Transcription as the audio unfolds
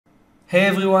Hey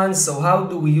everyone, so how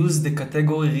do we use the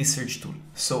category research tool?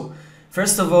 So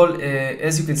first of all,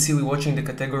 as you can see, we're watching the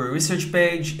category research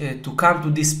page. To come to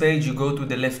this page, you go to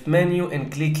the left menu and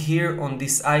click here on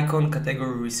this icon,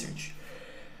 category research.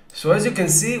 So as you can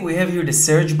see, we have here the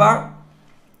search bar,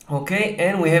 okay,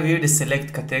 and we have here the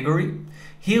select category.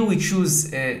 Here we choose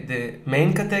the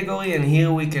main category, and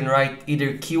here we can write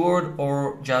either keyword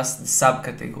or just the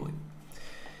subcategory.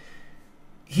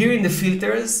 Here in the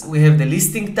filters, we have the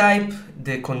listing type,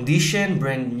 the condition,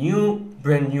 brand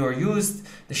new or used,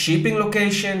 the shipping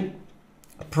location,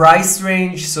 price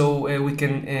range, so we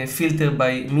can filter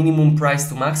by minimum price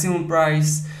to maximum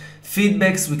price,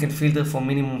 feedbacks, we can filter from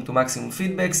minimum to maximum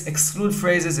feedbacks, exclude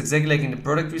phrases, exactly like in the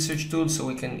product research tool, so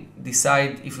we can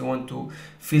decide if we want to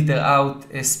filter out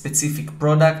specific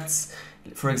products.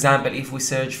 For example, if we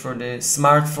search for the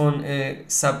smartphone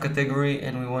subcategory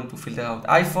and we want to filter out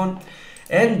iPhone.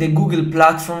 And the Google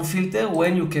platform filter,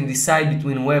 when you can decide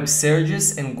between web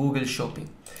searches and Google shopping.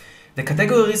 The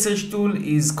category research tool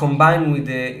is combined with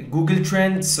the Google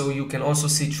trends, so you can also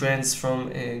see trends from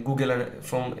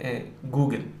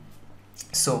Google.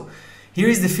 So here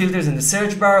is the filters in the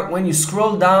search bar. When you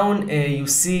scroll down, you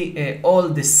see all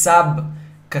the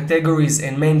subcategories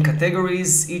and main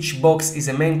categories. Each box is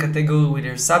a main category with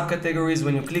their subcategories.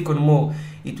 When you click on more,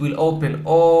 it will open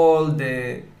all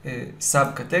the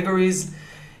subcategories.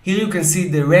 Here you can see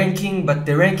the ranking, but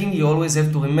the ranking, you always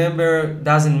have to remember,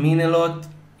 doesn't mean a lot.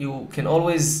 You can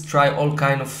always try all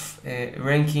kind of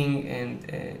ranking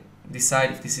and decide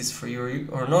if this is for you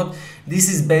or not. This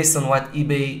is based on what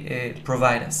eBay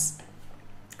provide us.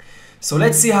 So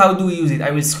let's see how do we use it.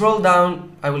 I will scroll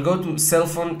down, I will go to cell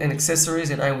phone and accessories,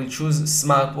 and I will choose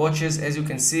smart watches. As you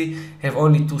can see, have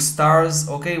only 2 stars.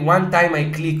 Okay, one time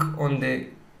I click on the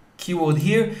keyword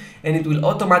here and it will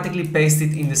automatically paste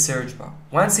it in the search bar.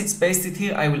 Once it's pasted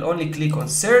here, I will only click on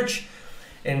search,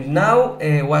 and now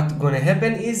what's gonna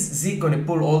happen is Zik gonna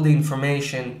pull all the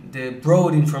information, the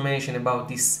broad information about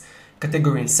this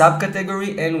category and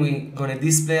subcategory, and we're gonna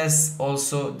display us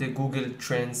also the Google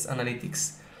Trends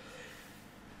Analytics.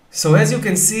 So as you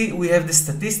can see, we have the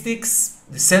statistics,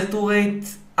 the sell-to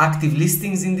rate, active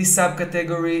listings in this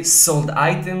subcategory, sold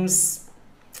items,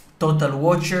 total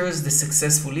watchers, the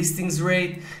successful listings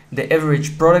rate, the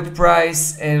average product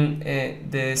price, and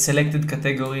the selected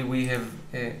category we have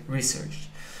researched.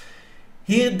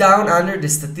 Here down under the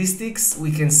statistics,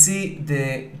 we can see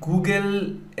the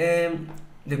Google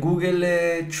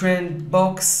trend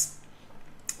box,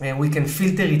 and we can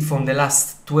filter it from the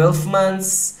last 12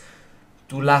 months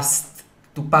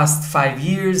to past 5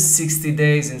 years, 60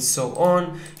 days, and so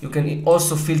on. You can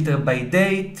also filter by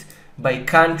date, by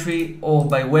country, or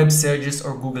by web searches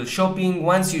or Google shopping.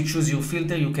 Once you choose your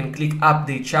filter, you can click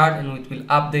update chart and it will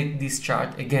update this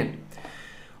chart again.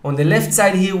 On the left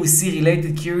side here, we see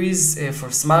related queries for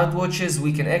smartwatches.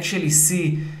 We can actually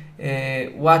see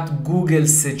what Google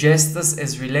suggests us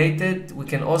as related. We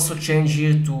can also change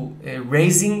here to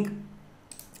raising,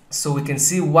 so we can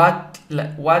see what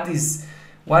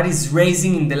is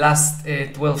raising in the last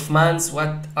 12 months,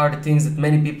 what are the things that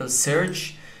many people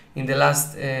search in the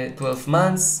last 12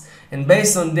 months, and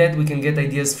based on that we can get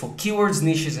ideas for keywords,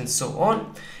 niches, and so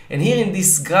on. And here in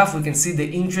this graph we can see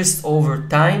the interest over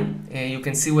time. You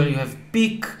can see where you have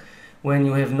peak, when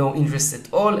you have no interest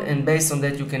at all, and based on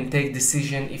that you can take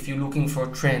decision if you're looking for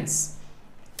trends.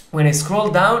 When I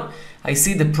scroll down, I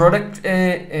see the product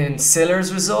and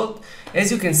sellers result. As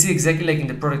you can see, exactly like in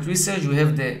the product research, we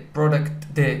have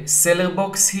the seller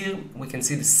box here. We can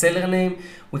see the seller name.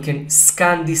 We can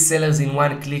scan these sellers in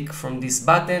one click from this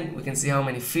button. We can see how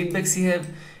many feedbacks he have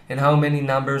and how many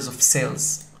numbers of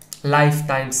sales,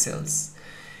 lifetime sales.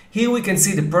 Here we can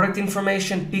see the product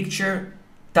information, picture,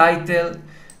 title,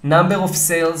 number of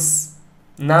sales,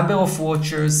 number of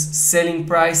watchers, selling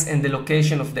price, and the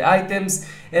location of the items.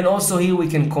 And also here we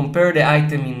can compare the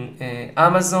item in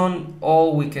Amazon,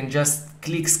 or we can just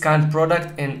click scan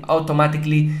product and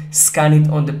automatically scan it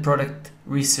on the product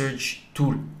research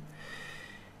tool.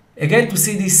 Again, to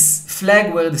see this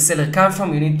flag where the seller come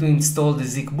from, you need to install the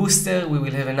Zik Booster. We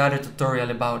will have another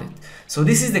tutorial about it. So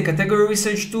this is the category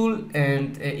research tool,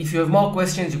 and if you have more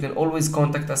questions, you can always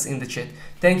contact us in the chat.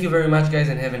 Thank you very much, guys,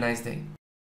 and have a nice day.